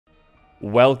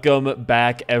Welcome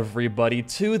back, everybody,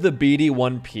 to the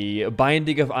BD1P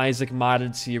Binding of Isaac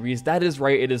modded series. That is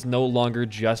right, it is no longer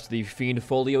just the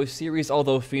FiendFolio series,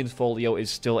 although FiendFolio is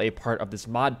still a part of this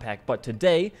mod pack. But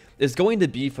today is going to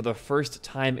be, for the first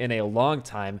time in a long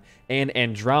time, an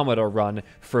Andromeda run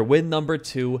for win number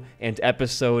 2 and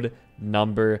episode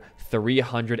number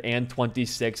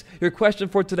 326. Your question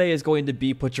for today is going to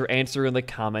be, put your answer in the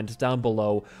comments down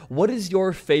below. What is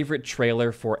your favorite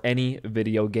trailer for any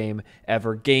video game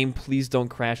ever? Game, please don't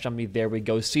crash on me. There we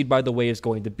go. Seed, by the way, is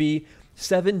going to be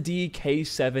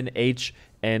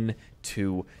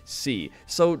 7DK7HN2C.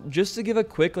 So just to give a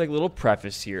quick little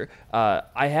preface here,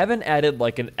 I haven't added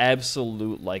an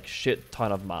absolute shit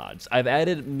ton of mods. I've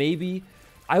added maybe,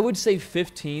 I would say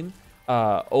 15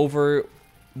 over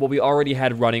what we already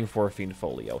had running for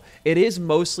FiendFolio. It is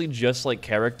mostly just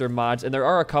character mods, and there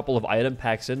are a couple of item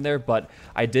packs in there, but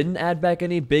I didn't add back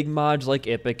any big mods like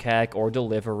Ipecac or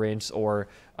Deliverance or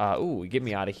ooh, get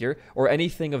me out of here, or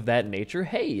anything of that nature.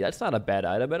 Hey, that's not a bad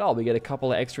item at all. We get a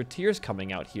couple of extra tiers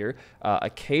coming out here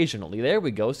occasionally. There we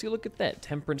go. See, look at that.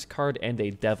 Temperance card and a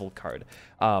Devil card.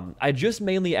 I just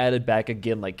mainly added back,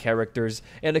 again, characters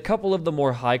and a couple of the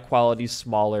more high-quality,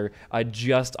 smaller,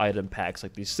 just item packs,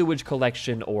 like the Sewage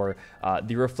Collection or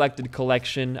the Reflected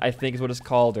Collection, I think is what it's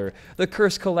called, or the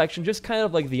Curse Collection, just kind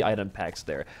of the item packs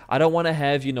there. I don't want to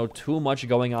have, too much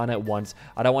going on at once.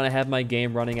 I don't want to have my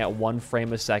game running at 1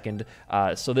 frame a second.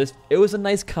 So it was a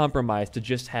nice compromise to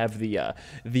just have the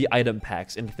item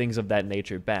packs and things of that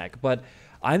nature back. But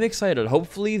I'm excited.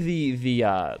 Hopefully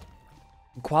the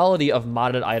quality of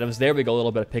modded items, there we go, a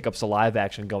little bit of pick up live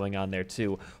action going on there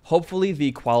too. Hopefully the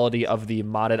quality of the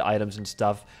modded items and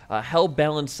stuff help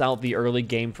balance out the early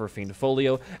game for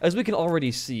FiendFolio. As we can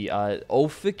already see,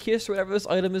 Ophiuchus, or whatever this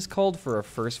item is called for a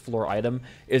first floor item,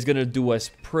 is going to do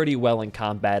us pretty well in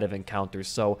combative encounters,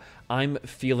 so I'm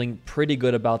feeling pretty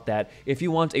good about that. If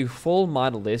you want a full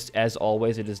mod list, as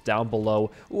always, it is down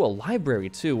below. Ooh, a library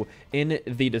too. In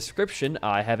the description,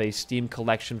 I have a Steam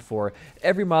collection for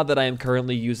every mod that I am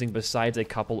currently using, besides a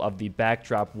couple of the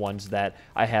backdrop ones that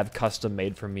I have custom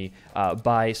made for me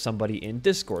by somebody in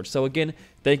Discord. So again,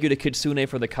 thank you to Kitsune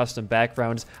for the custom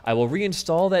backgrounds. I will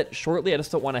reinstall that shortly. I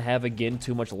just don't want to have, again,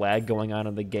 too much lag going on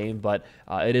in the game, but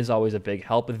it is always a big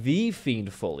help. The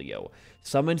FiendFolio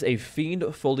summons a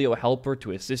FiendFolio helper to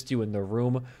assist you in the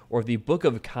room, or the Book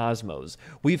of Cosmos.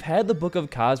 We've had the Book of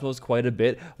Cosmos quite a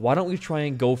bit. Why don't we try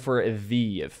and go for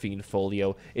the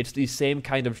FiendFolio? It's the same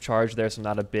kind of charge there, so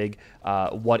not a big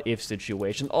what-if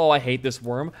situation. Oh, I hate this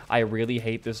worm. I really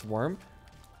hate this worm.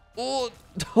 Oh,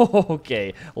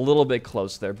 okay, a little bit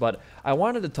close there, but I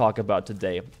wanted to talk about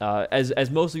today,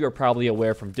 as most of you are probably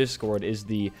aware from Discord, is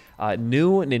the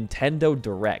new Nintendo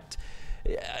Direct.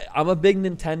 I'm a big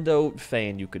Nintendo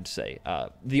fan, you could say.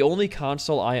 The only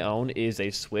console I own is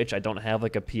a Switch. I don't have a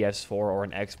PS4 or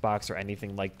an Xbox or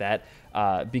anything like that,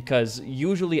 because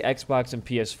usually Xbox and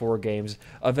PS4 games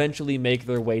eventually make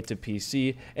their way to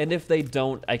PC, and if they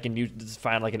don't, I can just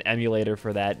find an emulator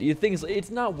for that. It's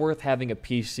not worth having a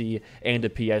PC and a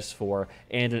PS4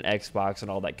 and an Xbox and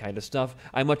all that kind of stuff.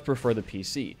 I much prefer the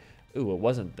PC. Ooh, it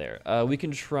wasn't there. We can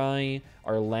try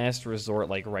our last resort,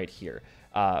 right here.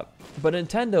 But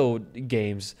Nintendo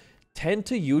games tend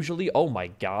to usually, oh my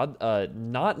god,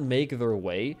 not make their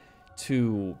way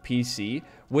to PC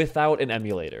without an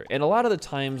emulator. And a lot of the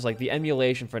times, the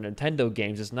emulation for Nintendo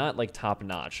games is not,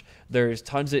 top-notch. There's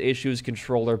tons of issues,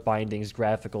 controller bindings,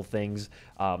 graphical things,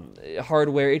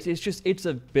 hardware. It's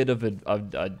a bit of an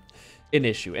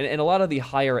issue. And a lot of the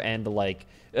higher-end,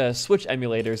 Switch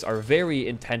emulators are very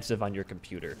intensive on your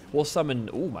computer. We'll summon,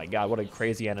 oh my god, what a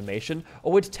crazy animation.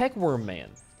 Oh, it's Techworm Man.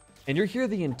 And you're here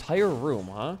the entire room,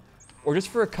 huh? Or just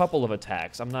for a couple of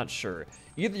attacks, I'm not sure.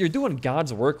 You're doing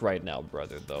God's work right now,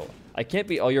 brother, though. I can't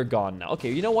be, oh, you're gone now.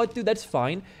 Okay, you know what, dude, that's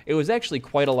fine. It was actually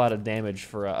quite a lot of damage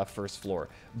for a first floor.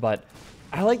 But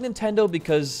I like Nintendo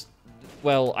because,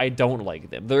 well, I don't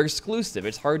like them. They're exclusive.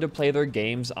 It's hard to play their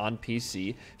games on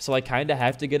PC, so I kind of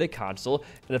have to get a console.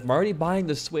 And if I'm already buying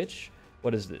the Switch,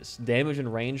 what is this? Damage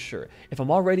and range? Sure. If I'm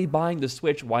already buying the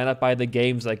Switch, why not buy the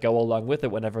games that go along with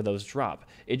it whenever those drop?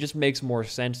 It just makes more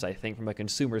sense, I think, from a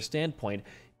consumer standpoint,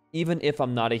 even if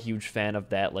I'm not a huge fan of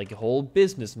that, whole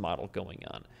business model going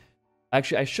on.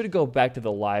 Actually, I should go back to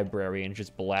the library and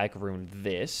just black rune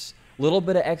this. Little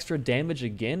bit of extra damage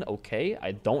again. Okay,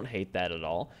 I don't hate that at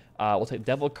all. We'll take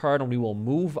Devil card and we will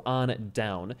move on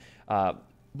down. But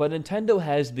Nintendo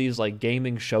has these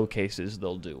gaming showcases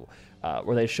they'll do,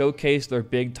 where they showcase their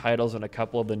big titles and a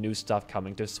couple of the new stuff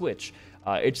coming to Switch.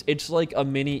 It's like a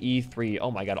mini E3.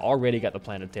 Oh my god, already got the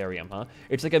planetarium, huh?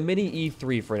 It's like a mini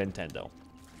E3 for Nintendo.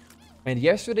 And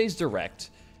yesterday's Direct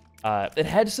It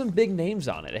had some big names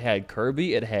on it. It had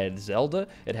Kirby, it had Zelda,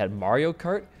 it had Mario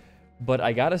Kart, but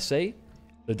I gotta say,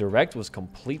 the Direct was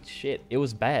complete shit. It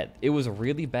was bad. It was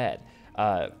really bad.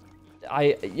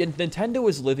 Nintendo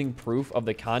is living proof of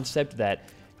the concept that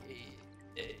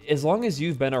as long as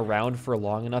you've been around for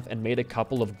long enough and made a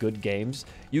couple of good games,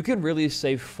 you can really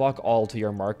say fuck all to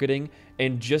your marketing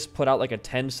and just put out like a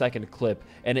 10-second clip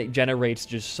and it generates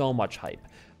just so much hype.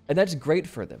 And that's great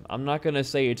for them. I'm not going to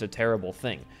say it's a terrible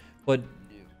thing, but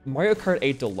Mario Kart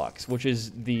 8 Deluxe, which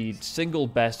is the single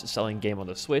best-selling game on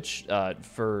the Switch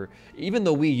for even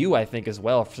the Wii U, I think, as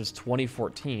well, since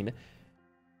 2014.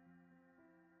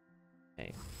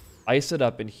 Okay. Ice it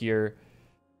up in here.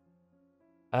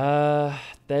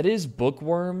 That is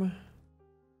Bookworm.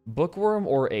 Bookworm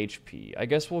or HP? I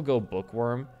guess we'll go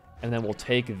Bookworm, and then we'll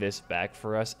take this back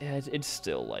for us. It's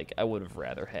still, like, I would have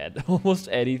rather had almost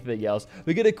anything else.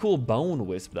 We get a cool Bone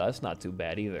Wisp, though. That's not too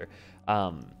bad, either.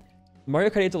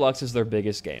 Mario Kart 8 Deluxe is their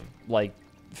biggest game, like,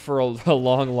 for a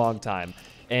long, long time.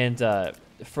 And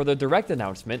for the Direct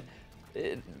announcement,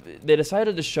 they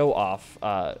decided to show off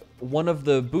two of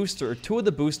the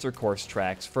booster course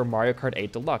tracks for Mario Kart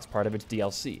 8 Deluxe, part of its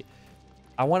DLC.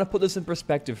 I want to put this in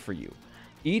perspective for you.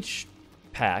 Each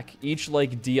pack, each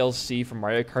like DLC from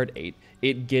Mario Kart 8,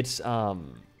 it gets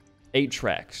 8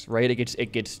 tracks, right?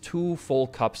 It gets 2 full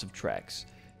cups of tracks.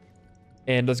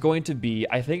 And there's going to be,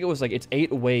 I think it was like, it's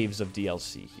 8 waves of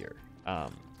DLC here.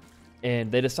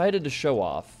 And they decided to show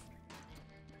off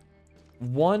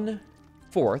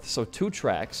 1/4, so 2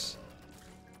 tracks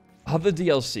of the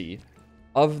DLC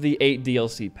of the 8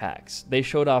 DLC packs. They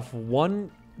showed off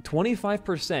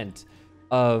 25%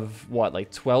 of what,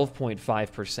 like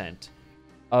 12.5%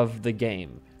 of the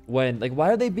game. When, like,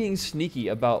 why are they being sneaky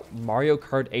about Mario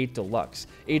Kart 8 Deluxe?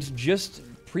 It's just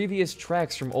previous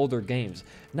tracks from older games.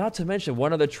 Not to mention,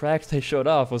 one of the tracks they showed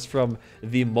off was from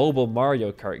the mobile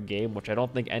Mario Kart game, which I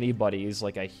don't think anybody is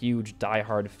like a huge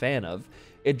diehard fan of.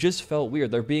 It just felt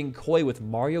weird. They're being coy with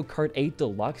Mario Kart 8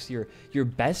 Deluxe, your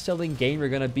best-selling game. You're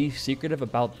gonna be secretive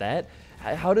about that?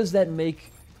 How does that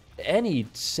make any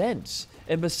sense?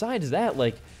 And besides that,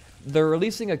 like, they're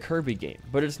releasing a Kirby game,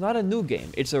 but it's not a new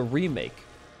game. It's a remake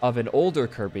of an older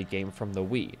Kirby game from the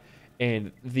Wii.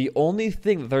 And the only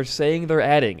thing that they're saying they're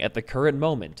adding at the current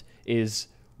moment is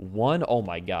one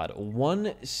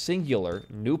singular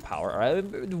new power.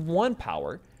 One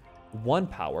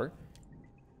power.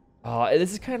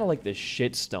 This is kind of like the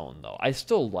shit stone, though. I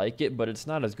still like it, but it's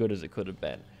not as good as it could have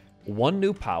been. 1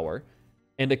 new power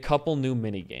and a couple new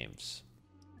mini games.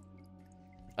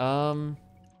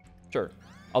 Sure,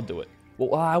 I'll do it.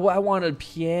 Well, I wanted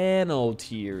piano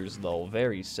tears, though.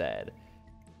 Very sad.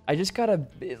 I just gotta,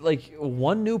 like,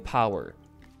 1 new power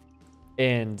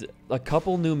and a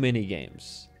couple new mini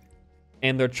games.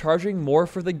 And they're charging more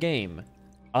for the game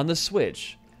on the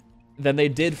Switch than they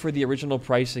did for the original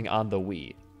pricing on the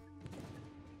Wii.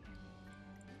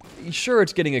 Sure,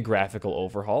 it's getting a graphical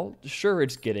overhaul. Sure,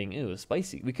 it's getting, ew,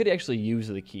 spicy. We could actually use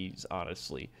the keys,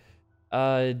 honestly.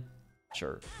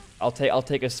 Sure. I'll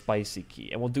take a spicy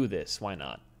key, and we'll do this. Why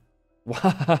not?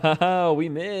 Wow, we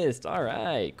missed. All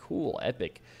right, cool,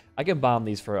 epic. I can bomb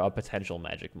these for a potential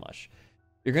magic mush.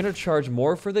 You're gonna charge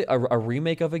more for a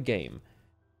remake of a game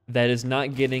that is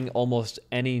not getting almost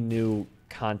any new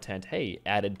content,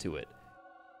 added to it.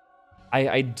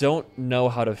 I don't know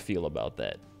how to feel about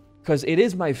that. Because it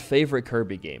is my favorite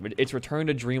Kirby game. It's Return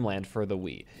to Dreamland for the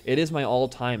Wii. It is my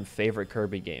all-time favorite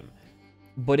Kirby game.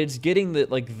 But it's getting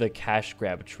the cash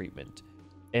grab treatment.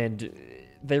 And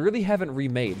they really haven't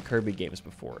remade Kirby games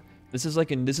before. This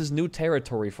is new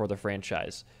territory for the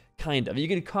franchise. Kind of. You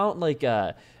can count like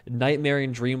Nightmare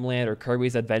in Dreamland or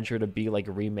Kirby's Adventure to be like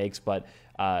remakes, but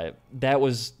that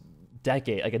was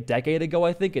a decade ago,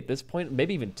 I think, at this point,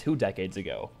 maybe even 2 decades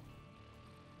ago.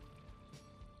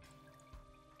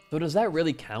 So does that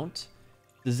really count?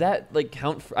 Does that like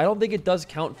count for, I don't think it does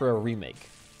count for a remake.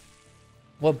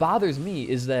 What bothers me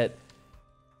is that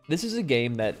this is a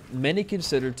game that many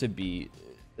consider to be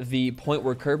the point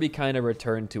where Kirby kind of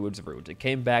returned to its roots. It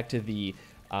came back to the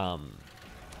 2D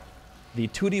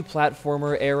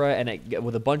platformer era, and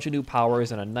with a bunch of new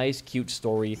powers and a nice, cute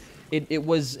story. It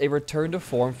was a return to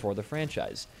form for the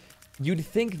franchise. You'd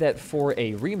think that for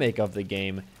a remake of the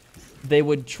game, they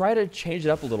would try to change it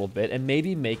up a little bit and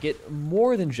maybe make it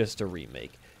more than just a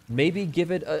remake. Maybe give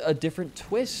it a different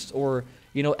twist, or,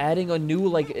 you know, adding a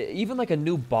new, even a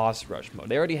new boss rush mode.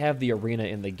 They already have the arena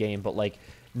in the game, but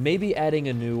maybe adding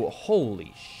a new,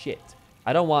 holy shit.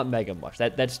 I don't want Mega Mush.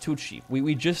 That's too cheap.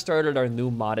 We just started our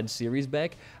new modded series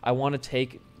back. I want to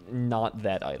take not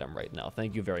that item right now.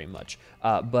 Thank you very much.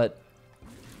 But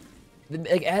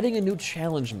adding a new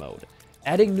challenge mode,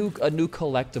 adding a new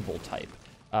collectible type,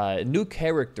 new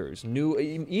characters,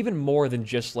 even more than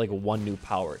just like one new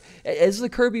power. As the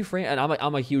Kirby fan, and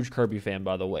I'm a huge Kirby fan,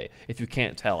 by the way, if you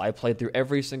can't tell. I played through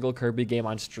every single Kirby game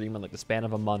on stream in like the span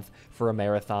of a month for a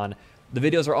marathon. The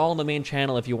videos are all on the main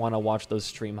channel if you want to watch those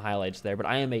stream highlights there, but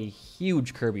I am a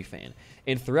huge Kirby fan.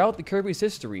 And throughout the Kirby's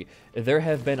history, there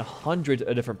have been hundreds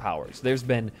of different powers. There's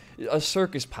been a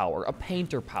circus power, a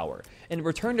painter power, and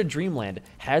Return to Dreamland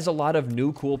has a lot of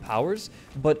new cool powers,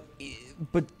 but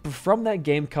from that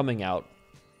game coming out,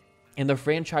 and the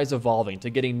franchise evolving to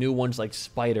getting new ones like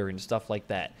Spider and stuff like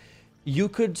that, you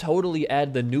could totally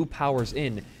add the new powers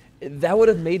in. That would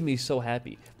have made me so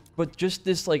happy. But just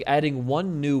this, like, adding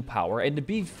one new power, and to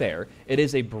be fair, it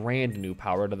is a brand new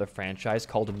power to the franchise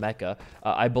called Mecha.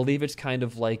 I believe it's kind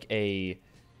of like a...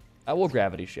 well,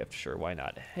 gravity shift, sure, why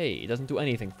not? Hey, it doesn't do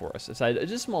anything for us. It's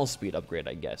a small speed upgrade,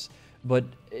 I guess. But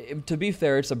to be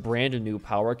fair, it's a brand new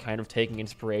power, kind of taking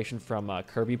inspiration from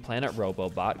Kirby Planet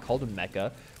Robobot called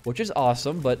Mecha, which is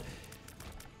awesome, but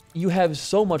you have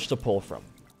so much to pull from.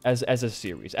 As a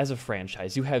series, as a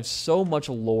franchise, you have so much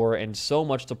lore and so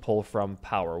much to pull from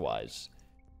power-wise.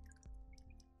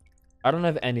 I don't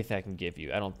have anything I can give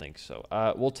you. I don't think so.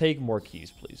 We'll take more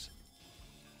keys, please.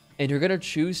 And you're going to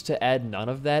choose to add none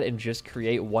of that and just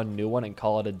create one new one and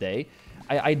call it a day.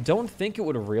 I don't think it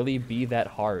would really be that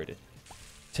hard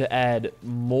to add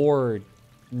more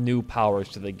new powers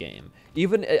to the game.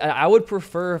 Even, I would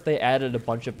prefer if they added a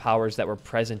bunch of powers that were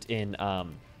present in...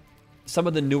 some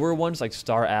of the newer ones like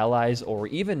Star Allies or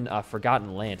even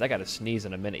Forgotten Lands. I gotta sneeze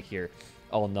in a minute here.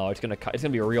 Oh no, it's gonna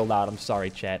be real loud. I'm sorry,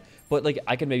 chat. But like,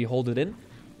 I can maybe hold it in.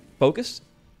 Focus.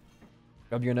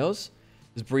 Rub your nose.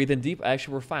 Just breathe in deep.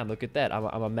 Actually, we're fine. Look at that. I'm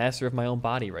a master of my own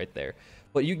body right there.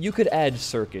 But you could add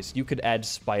Circus. You could add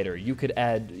Spider. You could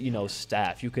add, you know,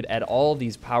 Staff. You could add all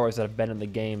these powers that have been in the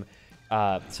game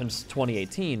since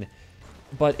 2018.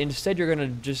 But instead, you're gonna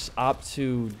just opt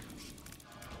to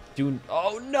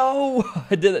oh no!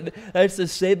 I did it. That's the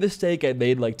same mistake I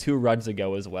made like 2 runs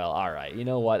ago as well. All right, you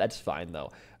know what? That's fine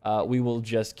though. We will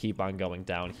just keep on going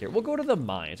down here. We'll go to the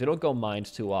mines. We don't go mines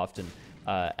too often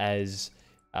on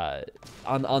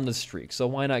the streak, so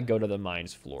why not go to the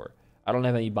mines floor? I don't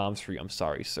have any bombs for you. I'm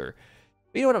sorry, sir.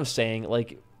 But you know what I'm saying?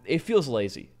 Like, it feels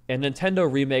lazy, and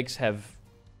Nintendo remakes have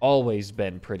always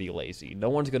been pretty lazy. No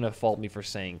one's gonna fault me for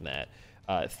saying that.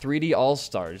 3D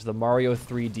All-Stars, the Mario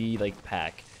 3D like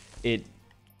pack. It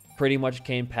pretty much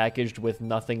came packaged with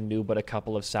nothing new but a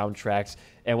couple of soundtracks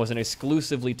and was an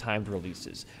exclusively timed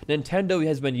releases. Nintendo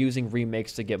has been using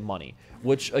remakes to get money,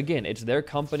 which again, it's their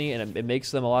company and it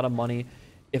makes them a lot of money.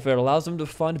 If it allows them to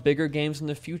fund bigger games in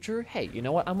the future, hey, you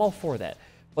know what? I'm all for that.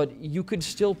 But you could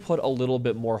still put a little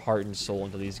bit more heart and soul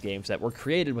into these games that were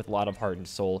created with a lot of heart and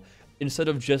soul, instead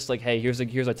of just like, hey, here's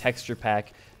a texture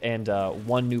pack and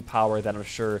one new power that I'm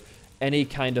sure any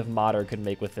kind of modder could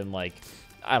make within like,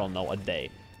 I don't know, a day.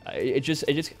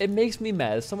 It makes me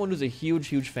mad. As someone who's a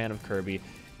huge fan of Kirby,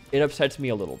 it upsets me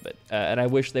a little bit. And I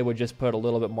wish they would just put a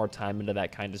little bit more time into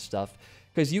that kind of stuff.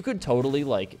 Because you could totally,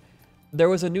 like, there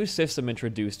was a new system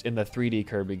introduced in the 3D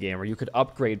Kirby game where you could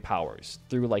upgrade powers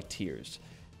through, like, tiers.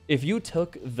 If you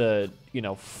took the,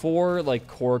 4, like,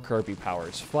 core Kirby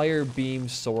powers, Fire, Beam,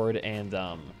 Sword, and,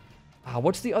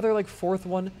 what's the other, like, 4th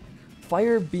one?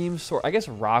 Fire, Beam, Sword. I guess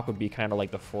Rock would be kind of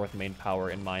like the 4th main power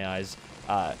in my eyes.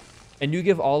 And you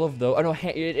give all of those... Oh, no,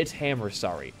 it's Hammer,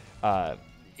 sorry.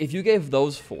 If you gave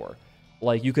those 4,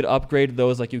 like, you could upgrade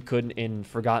those like you could in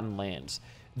Forgotten Lands.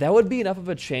 That would be enough of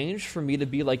a change for me to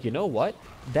be like, you know what?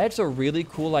 That's a really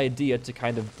cool idea to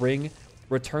kind of bring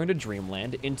Return to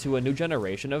Dreamland into a new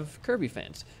generation of Kirby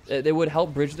fans. They would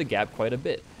help bridge the gap quite a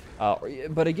bit.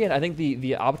 But again, I think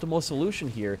the optimal solution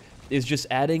here is just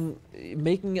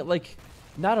making it like,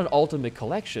 not an ultimate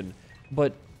collection,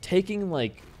 but taking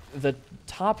like the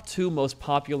top 2 most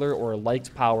popular or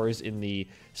liked powers in the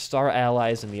Star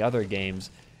Allies and the other games,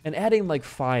 and adding like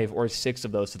 5 or 6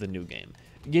 of those to the new game.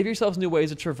 Give yourselves new ways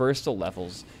to traverse the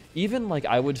levels. Even like,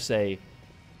 I would say,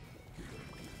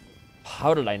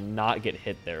 how did I not get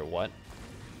hit there? What?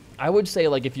 I would say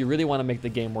like, if you really want to make the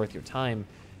game worth your time,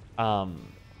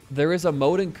 there is a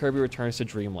mode in Kirby Returns to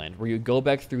Dreamland where you go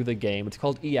back through the game. It's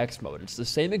called EX mode. It's the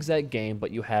same exact game,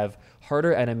 but you have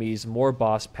harder enemies, more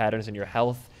boss patterns, and your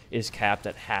health is capped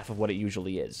at half of what it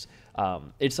usually is.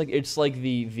 It's like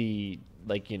the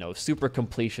super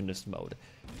completionist mode.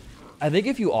 I think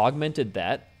if you augmented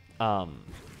that, and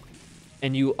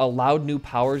you allowed new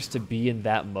powers to be in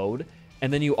that mode,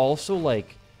 and then you also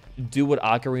like do what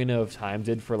Ocarina of Time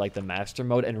did for like the master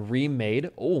mode and remade,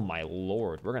 oh my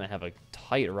lord, we're gonna have a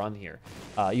tight run here.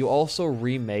 You also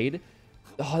remade,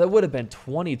 oh, that would have been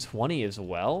 2020 as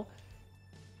well.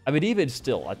 I mean, even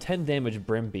still, a 10 damage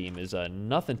Brim Beam is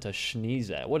nothing to sneeze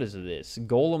at. What is this?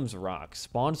 Golem's Rock.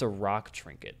 Spawns a rock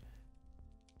trinket.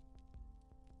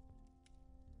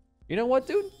 You know what,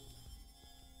 dude?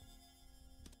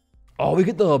 Oh, we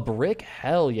get the brick?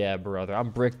 Hell yeah, brother.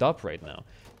 I'm bricked up right now.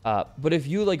 But if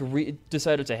you, like,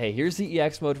 decided to, hey, here's the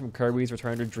EX mode from Kirby's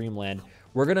Return to Dreamland.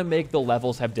 We're going to make the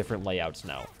levels have different layouts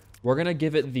now. We're going to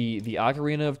give it the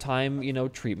Ocarina of Time, you know,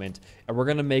 treatment. And we're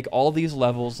going to make all these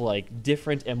levels, like,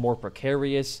 different and more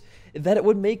precarious. That it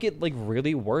would make it, like,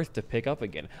 really worth to pick up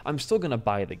again. I'm still going to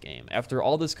buy the game. After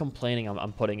all this complaining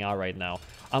I'm putting out right now,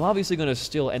 I'm obviously going to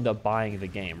still end up buying the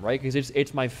game, right? Because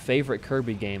it's my favorite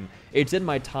Kirby game. It's in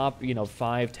my top, you know,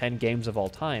 5, 10 games of all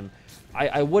time.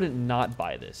 I wouldn't not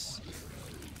buy this.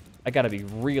 I got to be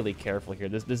really careful here.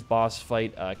 This boss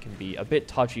fight can be a bit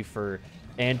touchy for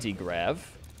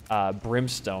anti-grav.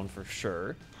 Brimstone for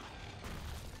sure.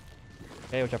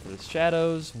 Okay, watch out for the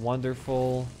shadows.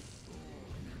 Wonderful.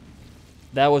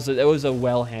 That was a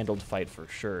well-handled fight for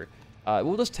sure.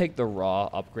 We'll just take the raw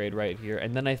upgrade right here,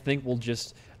 and then I think we'll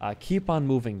just keep on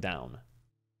moving down.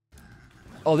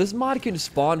 Oh, this mod can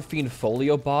spawn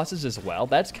FiendFolio bosses as well.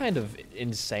 That's kind of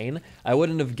insane. I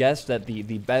wouldn't have guessed that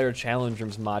the Better Challenge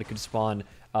Rooms mod could spawn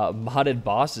modded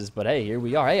bosses, but hey, here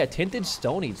we are. Hey, a Tinted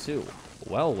Stony too.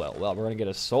 Well, well, well. We're gonna get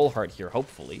a soul heart here,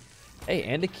 hopefully. Hey,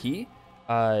 and a key.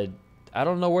 I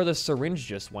don't know where the syringe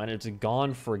just went. It's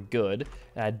gone for good.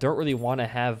 And I don't really want to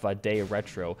have a day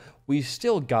retro. We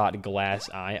still got Glass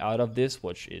Eye out of this,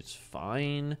 which is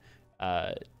fine.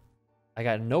 I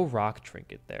got no rock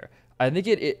trinket there. I think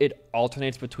it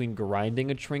alternates between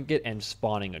grinding a trinket and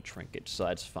spawning a trinket, so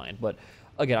that's fine. But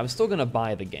again, I'm still gonna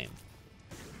buy the game.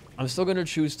 I'm still gonna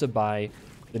choose to buy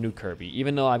the new Kirby,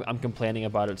 even though I'm complaining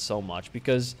about it so much,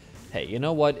 because, hey, you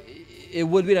know what? It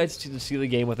would be nice to see the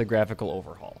game with a graphical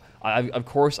overhaul. Of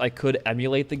course, I could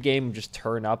emulate the game and just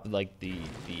turn up, like, the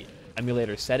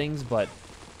emulator settings, but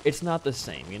it's not the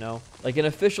same, you know? Like, an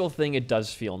official thing, it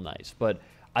does feel nice, but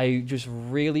I just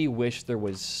really wish there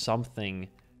was something...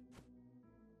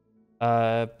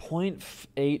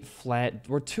 0.8 flat.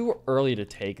 We're too early to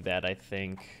take that, I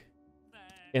think.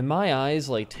 In my eyes,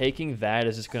 like, taking that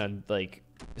is just gonna, like,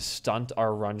 stunt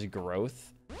our run's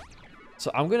growth. So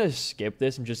I'm gonna skip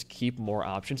this and just keep more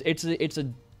options. It's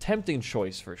a tempting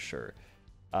choice for sure.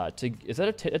 Is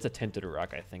that it's a tinted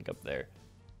rock, I think, up there.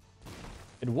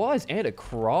 It was, and a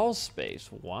crawl space.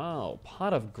 Wow.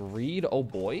 Pot of Greed, oh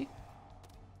boy.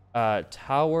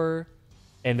 Tower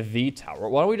and the tower.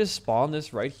 Why don't we just spawn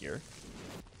this right here?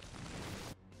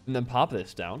 And then pop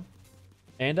this down.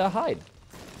 And hide.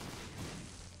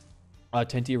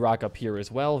 Tinty rock up here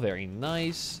as well. Very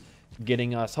nice.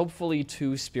 Getting us, hopefully,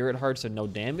 2 spirit hearts and no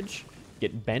damage.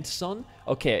 Get Bent Sun.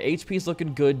 Okay, HP's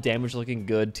looking good. Damage looking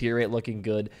good. Tier rate looking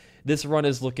good. This run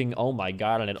is looking, oh my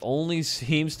god, and it only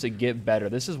seems to get better.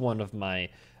 This is one of my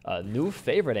new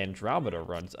favorite Andromeda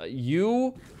runs.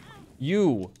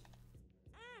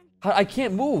 I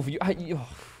can't move.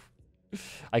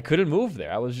 I couldn't move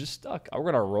there. I was just stuck. We're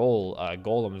going to roll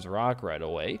Golem's Rock right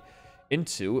away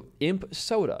into Imp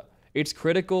Soda. It's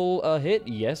critical hit,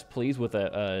 yes, please, with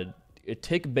a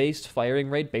tick-based firing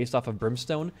rate based off of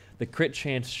Brimstone. The crit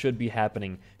chance should be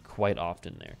happening quite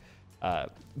often there.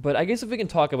 But I guess if we can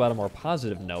talk about a more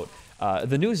positive note,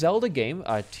 the new Zelda game,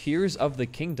 Tears of the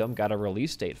Kingdom, got a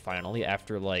release date finally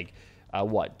after, like,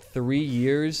 what, 3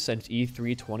 years since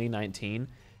E3 2019?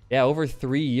 Yeah, over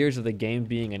 3 years of the game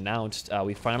being announced,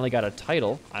 we finally got a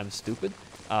title. I'm stupid.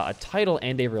 A title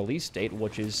and a release date,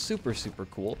 which is super, super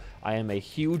cool. I am a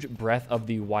huge Breath of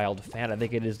the Wild fan. I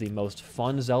think it is the most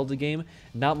fun Zelda game.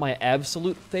 Not my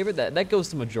absolute favorite. That goes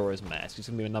to Majora's Mask. It's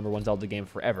going to be my #1 Zelda game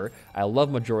forever. I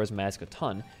love Majora's Mask a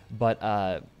ton, but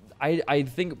I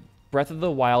think Breath of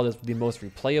the Wild is the most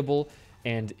replayable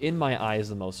and, in my eyes,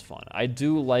 the most fun. I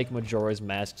do like Majora's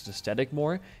Mask's aesthetic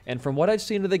more, and from what I've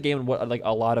seen of the game and what, like,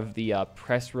 a lot of the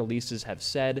press releases have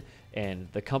said, and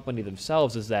the company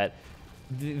themselves, is that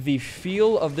the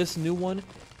feel of this new one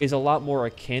is a lot more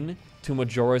akin to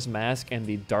Majora's Mask and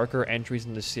the darker entries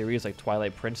in the series, like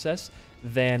Twilight Princess,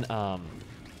 than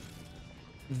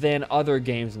other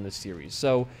games in the series.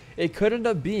 So it could end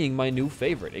up being my new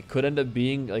favorite. It could end up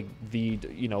being, like, the,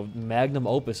 you know, magnum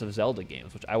opus of Zelda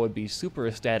games, which I would be super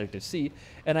ecstatic to see.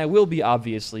 And I will be,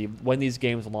 obviously, when these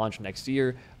games launch next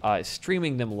year,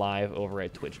 streaming them live over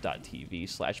at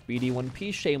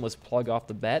twitch.tv/BD1P. Shameless plug off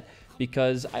the bat,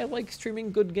 because I like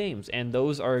streaming good games, and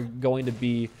those are going to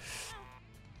be,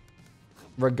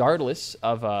 regardless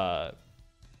of,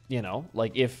 you know,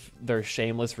 like, if they're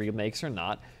shameless remakes or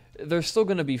not, they're still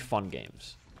going to be fun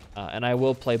games. And I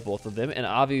will play both of them. And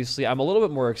obviously, I'm a little bit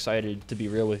more excited, to be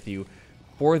real with you,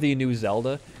 for the new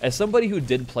Zelda. As somebody who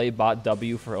did play Bot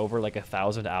W for over like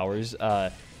 1,000 hours,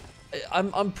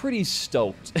 I'm pretty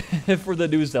stoked for the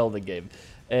new Zelda game,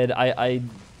 and I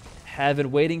have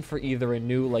been waiting for either a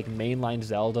new like mainline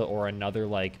Zelda or another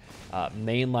like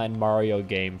mainline Mario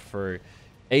game for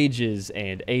ages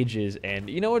and ages. And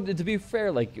you know what, to be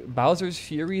fair, like Bowser's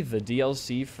Fury, the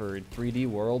DLC for 3D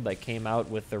World that came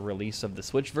out with the release of the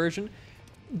Switch version,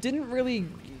 didn't really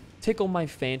tickle my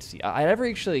fancy. I never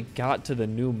actually got to the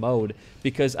new mode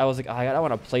because I was like, I don't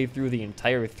want to play through the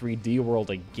entire 3D World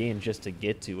again just to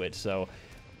get to it. So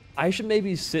I should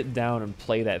maybe sit down and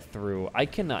play that through. I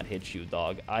cannot hit you,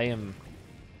 dog. I am...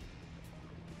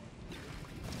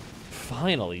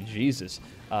 Finally, Jesus.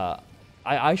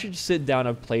 I should sit down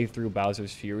and play through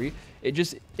Bowser's Fury. It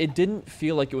didn't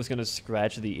feel like it was going to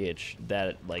scratch the itch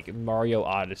that, like, Mario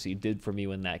Odyssey did for me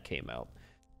when that came out.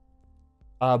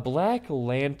 Black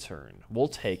Lantern. We'll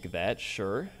take that,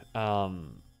 sure.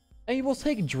 And we'll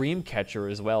take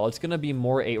Dreamcatcher as well. It's going to be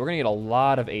more... We're going to get a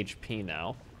lot of HP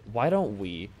now. Why don't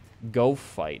we go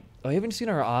fight? Oh, I haven't seen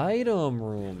our item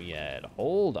room yet.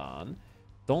 Hold on.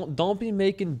 Don't be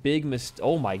making big mistakes.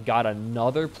 Oh my god,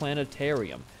 another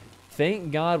planetarium.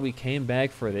 Thank god we came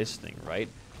back for this thing, right?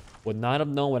 Would not have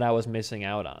known what I was missing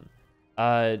out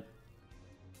on.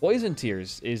 Poison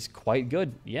Tears is quite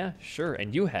good. Yeah, sure.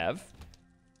 And you have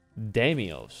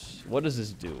Damios. What does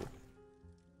this do?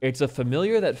 It's a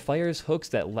familiar that fires hooks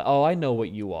that... Oh, I know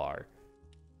what you are.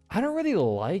 I don't really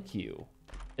like you.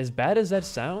 As bad as that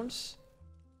sounds,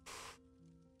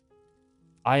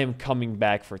 I am coming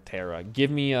back for Terra. Give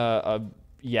me a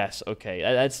yes, okay.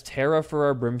 That's Terra for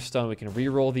our Brimstone. We can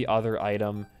reroll the other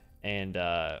item, and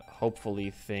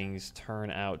hopefully things turn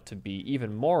out to be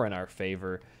even more in our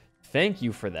favor. Thank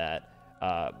you for that.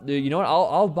 You know what?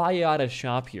 I'll buy you out of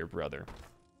shop here, brother.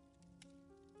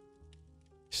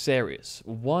 Serious.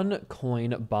 1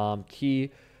 coin bomb key,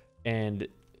 and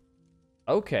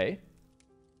okay.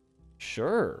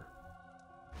 Sure.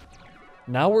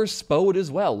 Now we're Spode as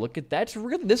well. Look at that.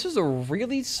 This is a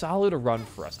really solid run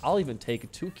for us. I'll even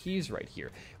take 2 keys right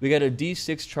here. We got a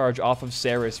D6 charge off of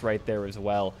Ceres right there as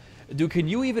well. Dude, can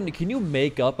you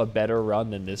make up a better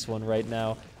run than this one right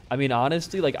now? I mean,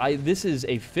 honestly, like this is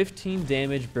a 15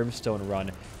 damage Brimstone run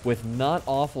with not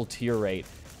awful tier rate.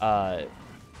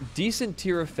 Decent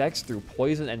tier effects through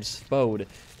Poison and Spode,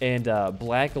 and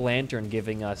Black Lantern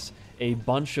giving us a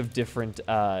bunch of different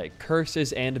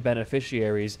curses and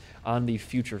beneficiaries on the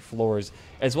future floors,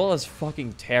 as well as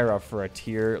fucking Terra for a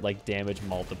tier like damage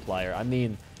multiplier. I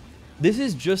mean, this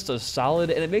is just a solid,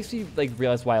 and it makes me like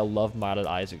realize why I love modded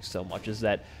Isaac so much, is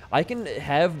that I can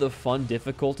have the fun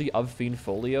difficulty of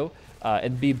FiendFolio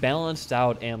and be balanced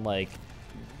out, and like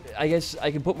I guess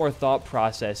I can put more thought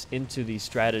process into the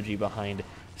strategy behind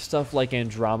stuff like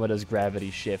Andromeda's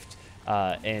gravity shift.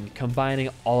 And combining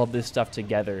all of this stuff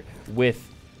together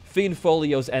with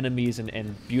FiendFolio's enemies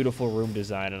and beautiful room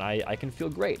design, and I can feel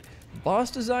great. Boss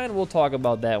design, we'll talk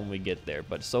about that when we get there,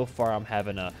 but so far I'm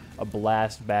having a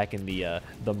blast back in the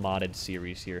modded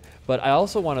series here. But I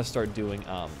also want to start doing,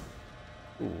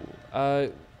 I'll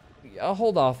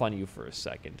hold off on you for a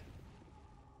second.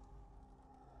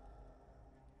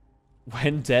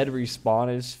 When dead,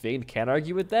 respawn is Fiend. Can't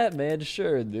argue with that, man.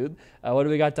 Sure, dude. What do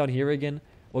we got down here again?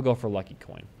 We'll go for Lucky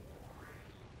Coin.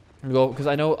 Because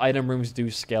I know item rooms do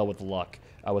scale with luck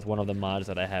with one of the mods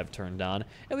that I have turned on.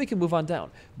 And we can move on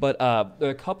down. But there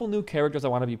are a couple new characters I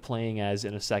want to be playing as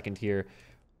in a second here.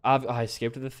 I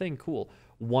escaped the thing. Cool.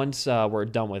 Once we're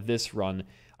done with this run,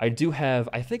 I do have,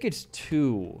 I think it's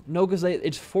 2. No, because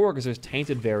it's 4 because there's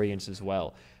tainted variants as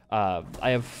well. I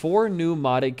have 4 new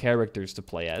modded characters to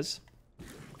play as.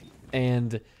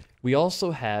 And we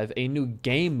also have a new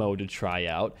game mode to try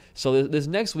out. So this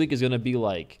next week is going to be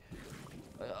like...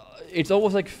 it's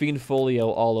almost like FiendFolio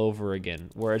all over again,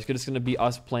 where it's just going to be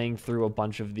us playing through a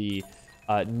bunch of the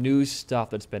new stuff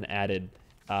that's been added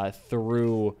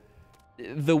through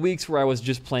the weeks where I was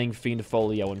just playing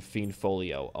FiendFolio and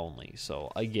FiendFolio only.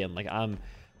 So again, like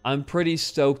I'm pretty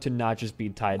stoked to not just be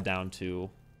tied down to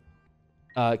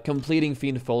completing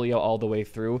FiendFolio all the way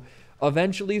through.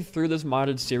 Eventually, through this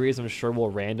modded series, I'm sure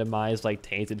we'll randomize, like,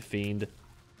 Tainted Fiend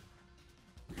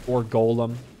or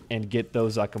Golem and get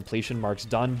those completion marks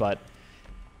done, but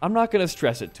I'm not going to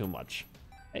stress it too much.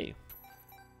 Hey.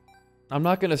 I'm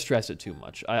not going to stress it too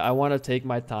much. I want to take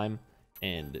my time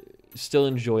and still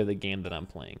enjoy the game that I'm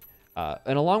playing.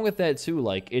 And along with that, too,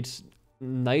 like, it's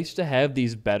nice to have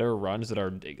these better runs that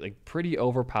are, like, pretty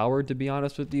overpowered, to be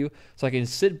honest with you, so I can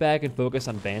sit back and focus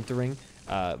on bantering.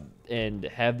 and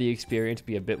have the experience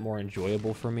be a bit more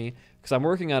enjoyable for me. Because I'm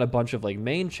working on a bunch of like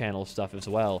main channel stuff as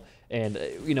well. And,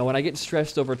 you know, when I get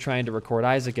stressed over trying to record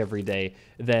Isaac every day,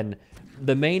 then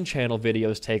the main channel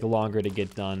videos take longer to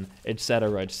get done,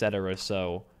 etc., etc.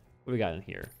 So, what we got in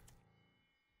here?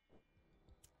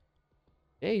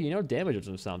 Hey, you know, damage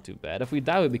doesn't sound too bad. If we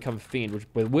die, we become Fiend, which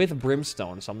with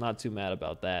Brimstone, so I'm not too mad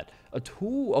about that.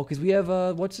 Oh, because we have,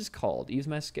 what's this called? Eve's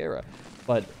Mascara.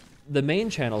 But the main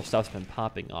channel stuff's been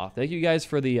popping off. Thank you guys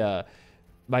for the,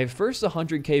 my first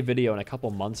 100K video in a couple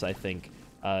months, I think.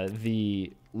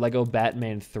 The Lego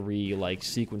Batman 3, like,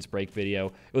 sequence break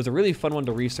video. It was a really fun one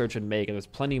to research and make, and there's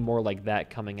plenty more like that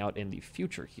coming out in the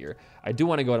future here. I do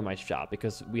want to go to my shop,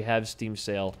 because we have Steam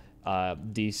Sale,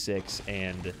 D6,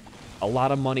 and a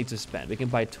lot of money to spend. We can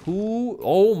buy 2.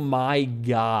 Oh my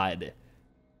god.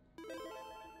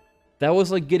 That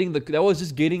was like that was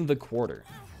just getting the quarter.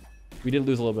 We did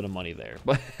lose a little bit of money there,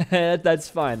 but that's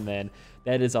fine, man.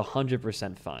 That is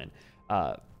 100% fine.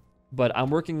 But I'm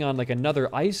working on like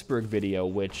another iceberg video,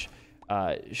 which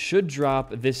should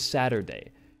drop this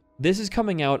Saturday. This is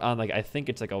coming out on like, I think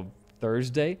it's like a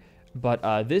Thursday,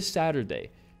 but this Saturday,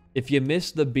 if you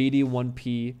missed the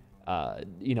BD1P,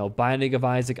 you know, Binding of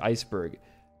Isaac Iceberg,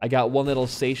 I got one that'll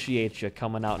satiate you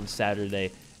coming out on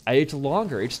Saturday. It's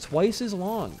longer. It's twice as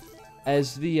long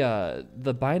as the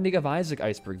Binding of Isaac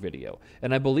Iceberg video,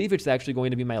 and I believe it's actually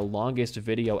going to be my longest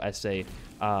video essay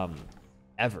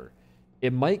ever.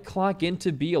 It might clock in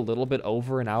to be a little bit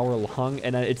over an hour long,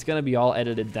 and it's gonna be all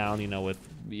edited down, you know, with,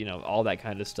 you know, all that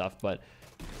kind of stuff. But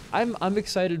I'm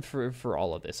excited for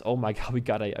all of this. Oh my god, we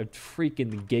got a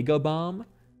freaking Giga Bomb.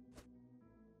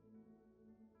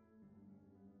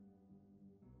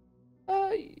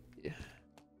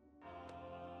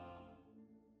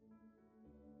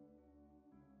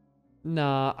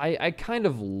 Nah, I kind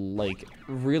of like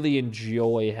really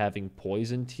enjoy having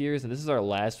poison tiers, and this is our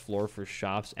last floor for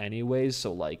shops anyways,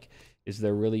 so like, is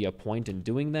there really a point in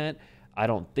doing that? I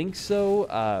don't think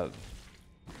so.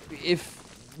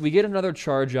 If we get another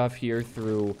charge off here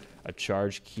through a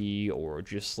charge key or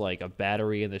just like a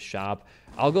battery in the shop,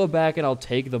 I'll go back and I'll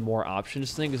take the more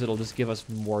options thing, because it'll just give us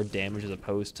more damage as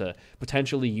opposed to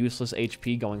potentially useless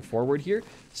HP going forward here.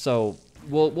 So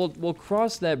we'll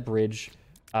cross that bridge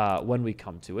when we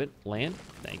come to it. Land,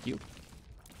 thank you.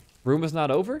 Room is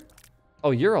not over?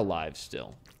 Oh, you're alive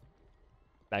still.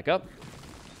 Back up.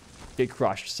 Get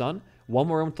crushed, son. One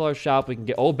more room till our shop. We can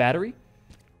get, oh, battery.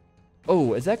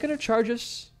 Oh, is that gonna charge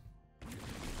us?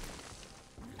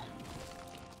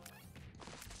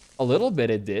 A little bit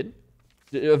it did.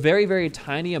 A very, very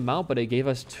tiny amount, but it gave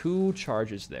us 2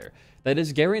 charges there. That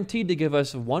is guaranteed to give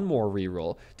us 1 more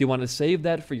reroll. Do you want to save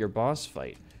that for your boss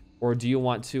fight? Or do you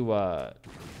want to, god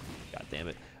damn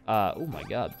it. Oh my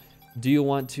god. Do you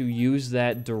want to use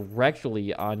that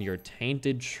directly on your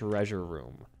tainted treasure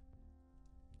room?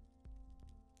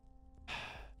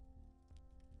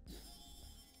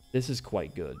 This is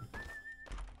quite good.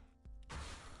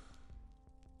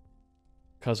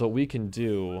 Because what we can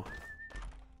do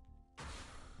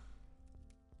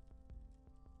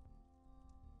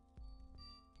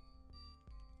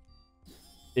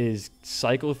is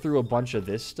cycle through a bunch of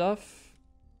this stuff.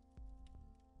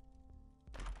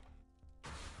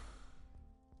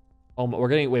 Oh, we're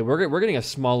getting a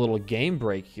small little game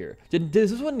break here. Is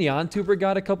this what Neon Tuber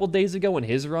got a couple days ago in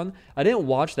his run? I didn't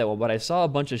watch that one, but I saw a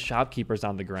bunch of shopkeepers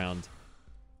on the ground.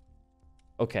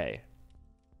 Okay.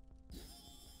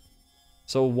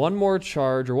 So 1 more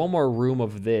charge, or 1 more room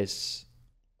of this,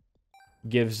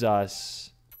 gives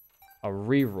us a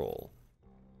reroll.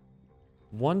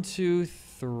 1, 2,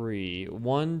 3.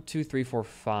 1, 2, 3, 4,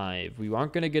 5. We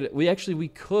aren't gonna get it. We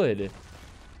could.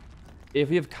 If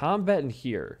we have combat in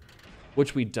here,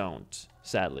 which we don't,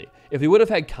 sadly. If we would have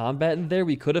had combat in there,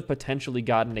 we could have potentially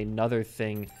gotten another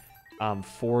thing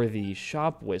for the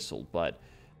shop whistle, but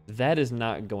that is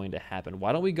not going to happen.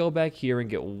 Why don't we go back here and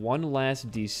get 1 last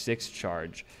D6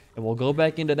 charge, and we'll go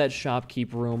back into that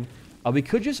shopkeep room. We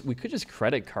could just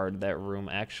credit card that room,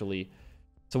 actually.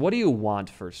 So what do you want,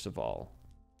 first of all?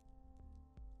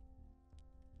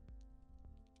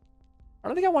 I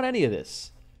don't think I want any of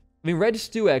this. I mean, red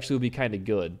stew actually would be kind of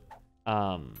good.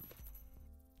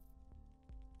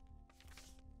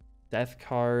 Death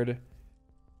card.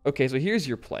 Okay, so here's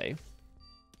your play.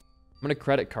 I'm going to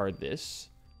credit card this.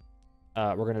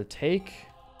 We're going to take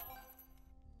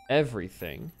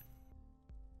everything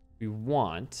we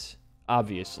want,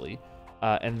 obviously.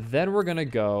 And then we're going to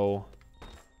go...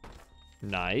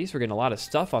 Nice. We're getting a lot of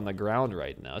stuff on the ground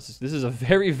right now. This is a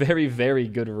very, very, very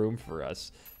good room for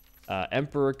us.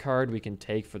 Emperor card we can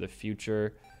take for the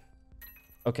future.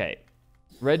 Okay.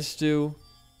 Red stew.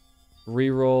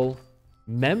 Reroll.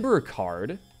 Member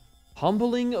card.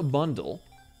 Humbling bundle.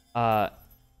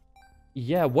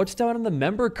 Yeah, what's down on the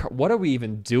member card? What are we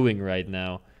even doing right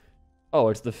now? Oh,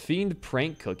 it's the Fiend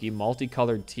Prank Cookie.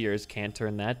 Multicolored tears. Can't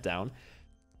turn that down.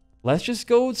 Let's just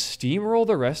go steamroll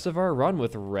the rest of our run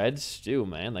with Red Stew,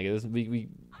 man. Like,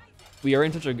 we are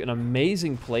in such an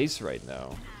amazing place right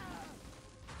now.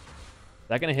 Is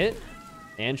that gonna hit?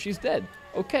 And she's dead.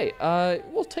 Okay,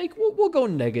 we'll go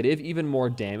negative, even more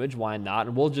damage, why not?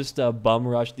 And we'll just bum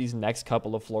rush these next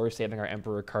couple of floors, saving our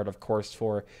Emperor card, of course,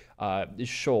 for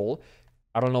Shoal.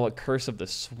 I don't know what Curse of the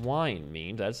Swine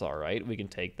means. That's all right. We can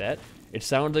take that. It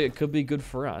sounds like it could be good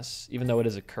for us, even though it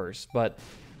is a curse. But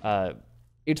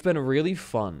it's been really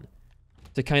fun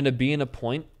to kind of be in a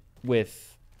point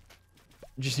with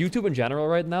just YouTube in general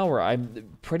right now, where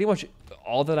I'm pretty much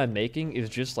all that I'm making is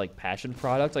just like passion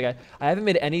products. Like I haven't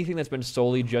made anything that's been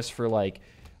solely just for like,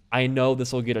 I know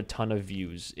this will get a ton of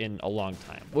views in a long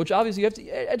time, which obviously you have to,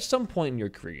 at some point in your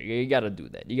career, you got to do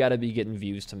that. You got to be getting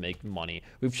views to make money.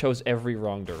 We've chose every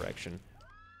wrong direction.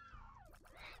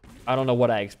 I don't know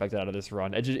what I expected out of this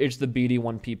run. It's the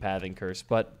BD1P pathing curse,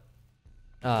 but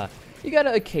you got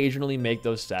to occasionally make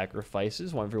those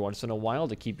sacrifices every once in a while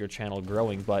to keep your channel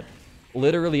growing. But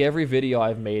literally every video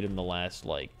I've made in the last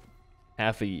like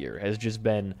half a year has just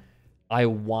been, I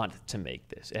want to make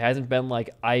this. It hasn't been like,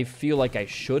 I feel like I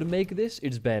should make this.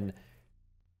 It's been,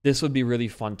 this would be really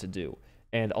fun to do.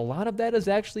 And a lot of that has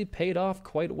actually paid off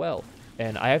quite well.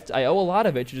 And I owe a lot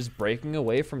of it to just breaking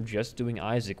away from just doing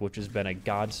Isaac, which has been a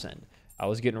godsend. I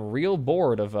was getting real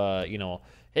bored of, you know,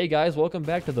 hey guys, welcome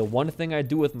back to the one thing I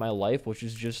do with my life, which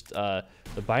is just the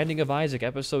Binding of Isaac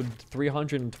episode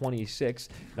 326.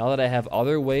 Now that I have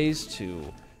other ways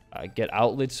to get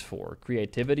outlets for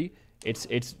creativity,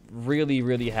 it's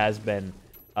really has been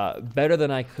better than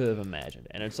I could have imagined,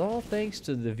 and it's all thanks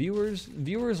to the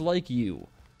viewers like you.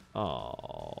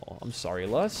 Oh, I'm sorry,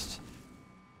 Lust.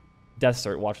 Death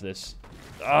Cert, watch this.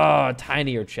 Oh,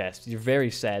 tinier chest. You're very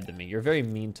sad to me. You're very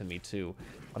mean to me too.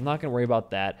 I'm not gonna worry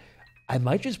about that. I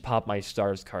might just pop my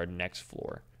stars card next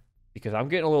floor, because I'm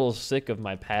getting a little sick of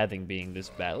my pathing being this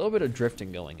bad. A little bit of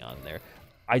drifting going on there.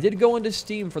 I did go into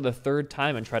Steam for the 3rd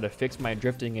time and try to fix my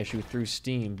drifting issue through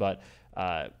Steam, but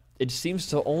it seems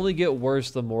to only get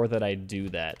worse the more that I do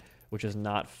that, which is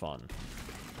not fun.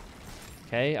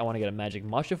 Okay, I want to get a magic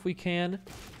mush if we can.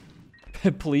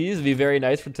 Please be very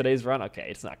nice for today's run. Okay,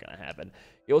 it's not gonna happen.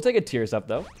 Yeah, we'll take a tears up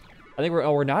though. I think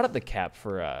we're not at the cap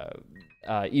for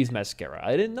Ease Mascara.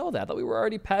 I didn't know that. I thought we were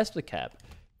already past the cap,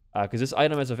 because this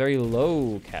item has a very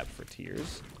low cap for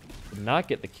tears. Did not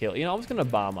get the kill. You know, I'm just gonna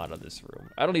bomb out of this room.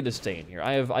 I don't need to stay in here.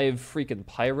 I have freaking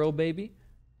pyro, baby.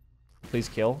 Please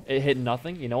kill. It hit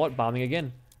nothing. You know what? Bombing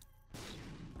again.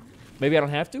 Maybe I don't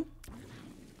have to.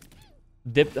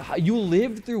 You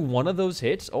lived through one of those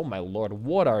hits? Oh my lord,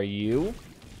 what are you?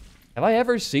 Have I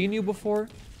ever seen you before?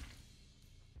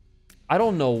 I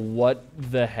don't know what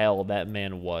the hell that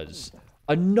man was.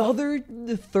 Another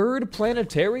 3rd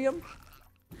planetarium?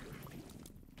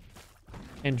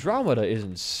 Andromeda is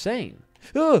insane.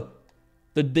 Ugh!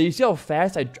 You see how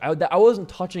fast I wasn't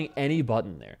touching any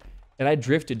button there, and I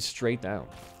drifted straight down.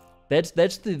 That's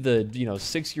the you know,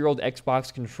 6-year-old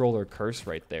Xbox controller curse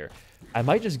right there. I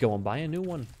might just go and buy a new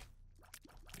one.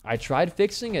 I tried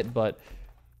fixing it, but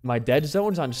my dead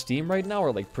zones on Steam right now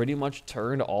are like pretty much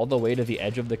turned all the way to the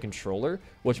edge of the controller,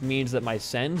 which means that my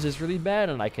sends is really bad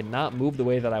and I cannot move the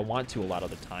way that I want to a lot of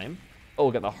the time. Oh,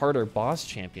 we got the harder boss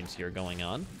champions here going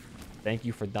on. Thank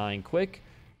you for dying quick.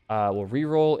 We'll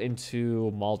reroll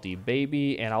into Malty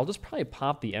Baby, and I'll just probably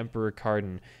pop the Emperor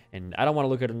card, and I don't want to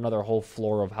look at another whole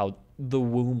floor of how the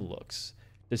womb looks.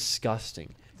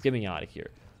 Disgusting. Get me out of here.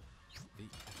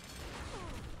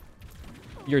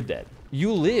 You're dead.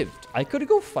 You lived. I could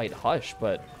go fight Hush,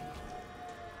 but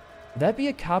would that be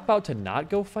a cop-out to not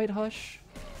go fight Hush?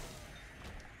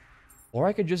 Or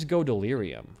I could just go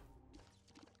Delirium.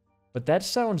 But that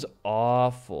sounds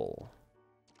awful.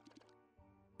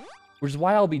 Which is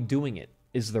why I'll be doing it,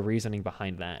 is the reasoning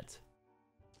behind that.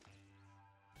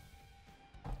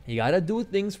 You gotta do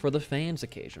things for the fans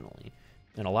occasionally.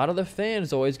 And a lot of the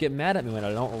fans always get mad at me when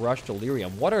I don't rush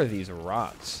Delirium. What are these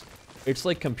rocks? It's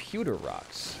like computer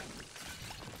rocks.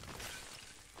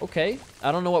 Okay,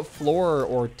 I don't know what floor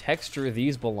or texture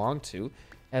these belong to.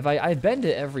 I've been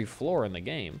to every floor in the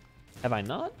game. Have I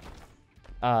not?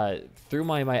 Through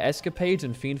my escapades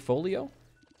in FiendFolio?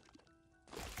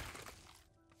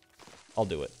 I'll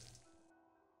do it.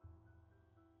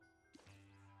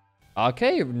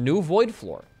 Okay, new void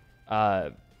floor.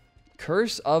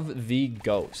 Curse of the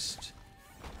Ghost.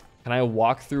 Can I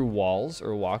walk through walls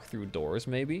or walk through doors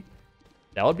maybe?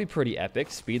 That would be pretty epic.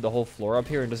 Speed the whole floor up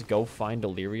here and just go find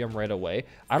Delirium right away.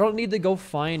 I don't need to go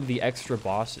find the extra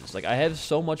bosses. Like, I have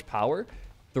so much power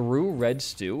through Red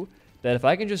Stew that if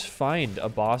I can just find a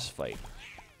boss fight,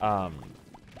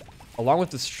 along with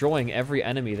destroying every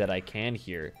enemy that I can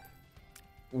here,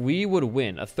 we would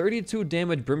win. A 32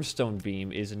 damage Brimstone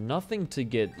Beam is nothing to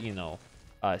get, you know,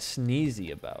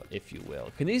 sneezy about, if you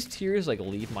will. Can these tears, like,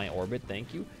 leave my orbit?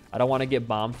 Thank you. I don't want to get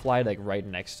bomb flied, like, right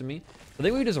next to me. I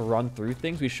think we just run through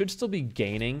things. We should still be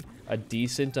gaining a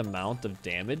decent amount of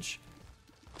damage.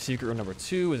 Secret room number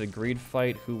 2 is a greed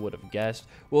fight. Who would have guessed?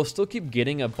 We'll still keep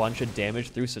getting a bunch of damage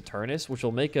through Saturnus, which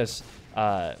will make us,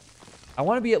 I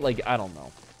want to be at, like, I don't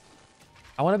know.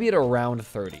 I want to be at around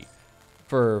 30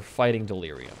 for fighting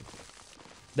Delirium.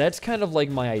 That's kind of like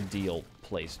my ideal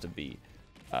place to be.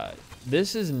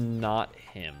 This is not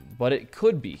him, but it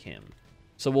could be him.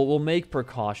 So we'll make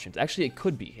precautions. Actually, it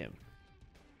could be him.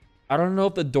 I don't know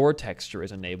if the door texture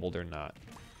is enabled or not.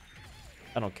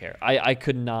 I don't care. I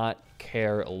could not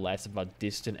care less about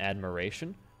distant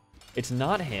admiration. It's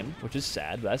not him, which is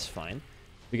sad, but that's fine.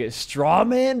 We get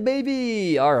Strawman,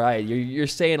 baby! Alright, you're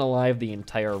staying alive the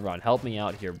entire run. Help me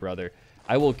out here, brother.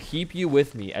 I will keep you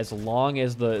with me as long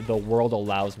as the world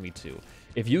allows me to.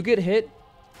 If you get hit...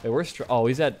 Wait, where's oh,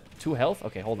 he's at 2 health?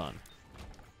 Okay, hold on.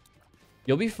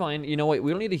 You'll be fine. You know what?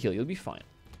 We don't need to heal. You'll be fine.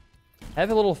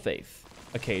 Have a little faith,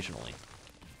 occasionally.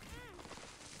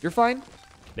 You're fine.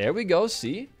 There we go,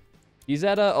 see? He's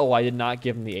at a... Oh, I did not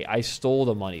give him the 8. I stole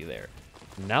the money there.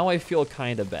 Now I feel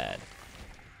kind of bad.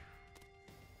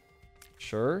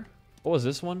 Sure. What was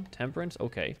this one? Temperance?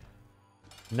 Okay.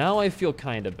 Now I feel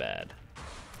kind of bad.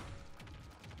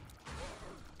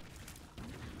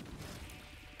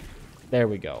 There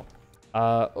we go.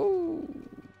 Oh,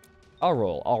 I'll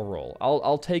roll.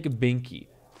 I'll take a Binky.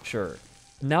 Sure.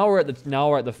 Now we're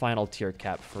at the final tier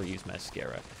cap for Use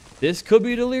Mascara. This could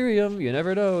be Delirium. You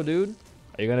never know, dude.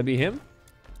 Are you gonna be him?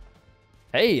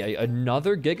 Hey,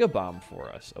 another Giga Bomb for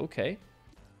us. Okay.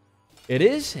 It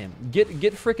is him. Get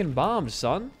freaking bombed,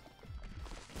 son.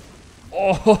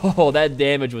 Oh, that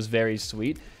damage was very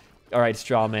sweet. All right,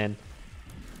 Strawman.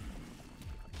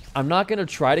 I'm not going to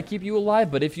try to keep you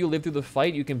alive, but if you live through the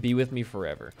fight, you can be with me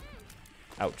forever.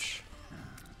 Ouch.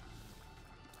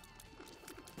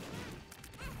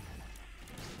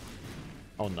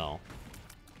 Oh, no.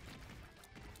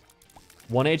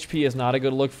 1 HP is not a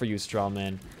good look for you,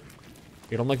 Strawman.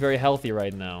 You don't look very healthy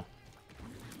right now.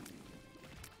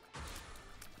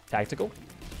 Tactical?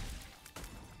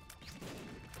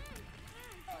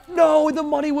 No, the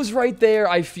money was right there.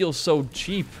 I feel so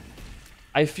cheap.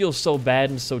 I feel so bad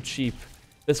and so cheap.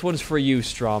 This one's for you,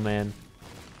 Strawman.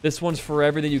 This one's for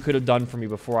everything you could have done for me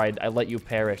before I let you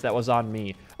perish. That was on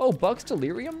me. Oh, Buck's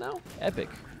Delirium now? Epic.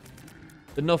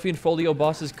 The no FiendFolio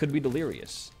bosses could be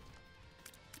delirious.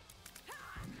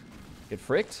 Get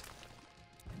fricked.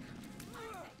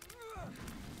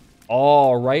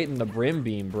 Oh, right in the Brim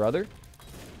Beam, brother.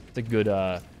 It's a good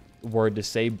word to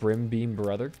say, Brim Beam,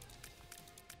 brother.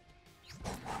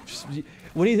 Just,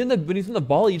 when he's in the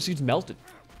ball, he just gets melted.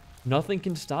 Nothing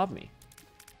can stop me.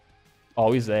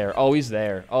 Oh, he's there. Oh, he's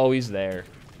there. Oh, he's there.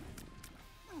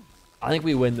 I think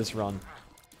we win this run.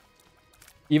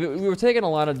 Even we were taking a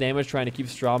lot of damage trying to keep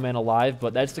Strawman alive,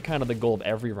 but that's the kind of the goal of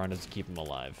every run, is to keep him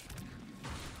alive.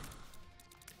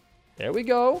 There we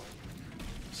go.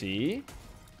 See?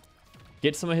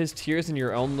 Get some of his tears in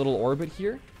your own little orbit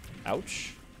here.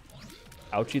 Ouch.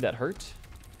 Ouchie, that hurt.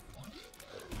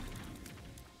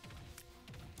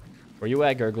 Where you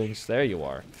at, Gurglings? There you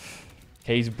are.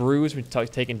 Okay, he's bruised. We're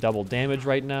taking double damage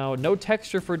right now. No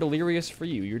texture for Delirious for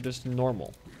you. You're just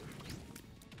normal.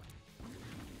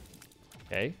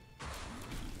 Okay.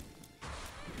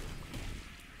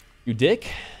 You dick.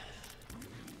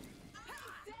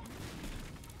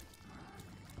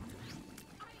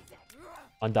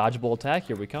 Undodgeable attack.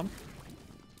 Here we come.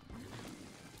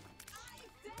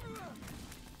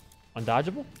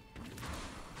 Undodgeable?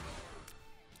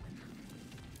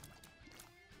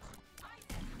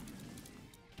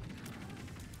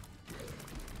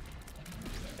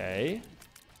 Okay.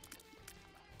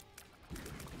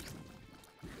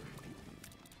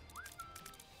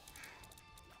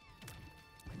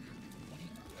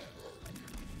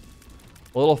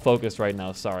 A little focused right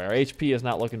now, sorry. Our HP is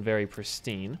not looking very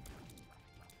pristine.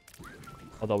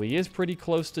 Although he is pretty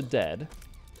close to dead.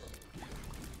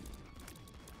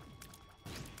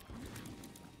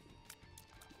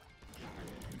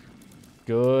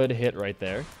 Good hit right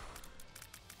there.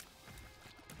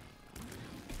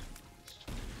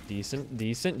 Decent,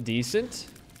 decent, decent.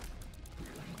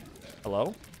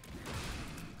 Hello?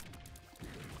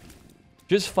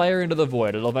 Just fire into the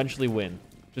void. It'll eventually win.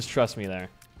 Just trust me there.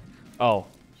 Oh.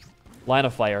 Line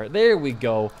of fire. There we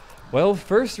go. Well,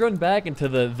 first run back into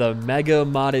the mega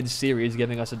modded series,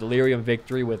 giving us a Delirium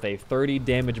victory with a 30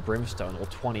 damage Brimstone, well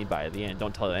 20 by the end,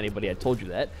 don't tell anybody I told you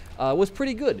that, was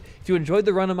pretty good. If you enjoyed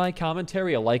the run of my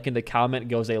commentary, a like and a comment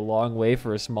goes a long way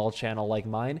for a small channel like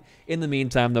mine. In the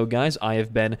meantime though guys, I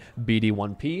have been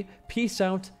BD1P, peace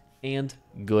out and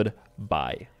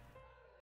goodbye.